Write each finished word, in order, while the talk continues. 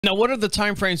Now, what are the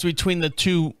time frames between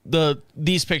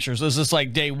these pictures? Is this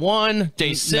like day 1,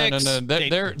 day 6? No.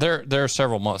 There are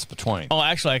several months between. Oh,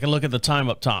 actually, I can look at the time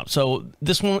up top. So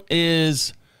this one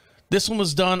was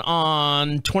done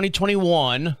on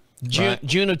 2021,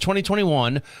 June of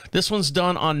 2021. This one's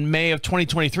done on May of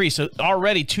 2023. So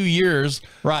already 2 years.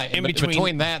 Right. In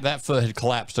between that foot had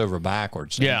collapsed over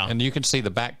backwards. Yeah. And you can see the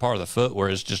back part of the foot where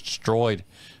it's just destroyed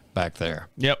back there.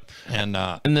 Yep. And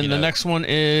then the next one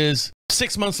is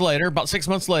 6 months later, about 6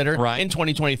 months later, in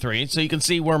 2023. So you can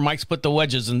see where Mike's put the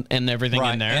wedges and everything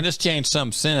in there. And it's changed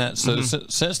some since. So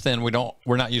since then,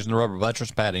 we're not using the rubber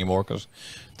buttress pad anymore because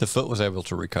the foot was able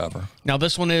to recover. Now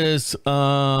this one is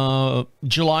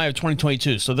July of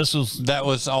 2022. So that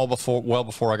was all well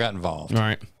before I got involved. All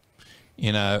right.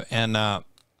 You know, and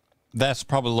that's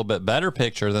probably a little bit better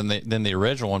picture than the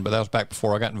original one, but that was back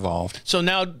before I got involved. So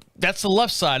now that's the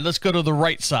left side. Let's go to the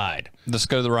right side. Let's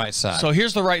go to the right side. So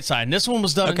here's the right side. And this one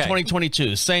was done in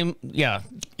 2022. Same, yeah.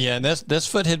 Yeah, and this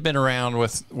foot had been around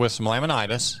with some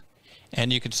laminitis,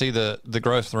 and you could see the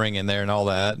growth ring in there and all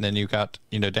that. And then you've got,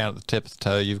 down at the tip of the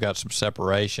toe, you've got some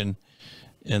separation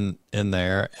in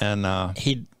there. And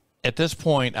at this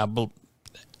point,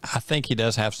 I think he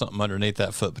does have something underneath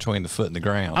that foot, between the foot and the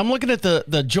ground. I'm looking at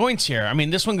the joints here. I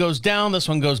mean, this one goes down, this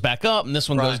one goes back up, and this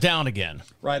one goes down again.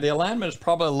 Right. The alignment is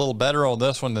probably a little better on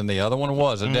this one than the other one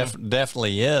was. It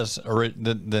definitely is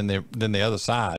than the other side.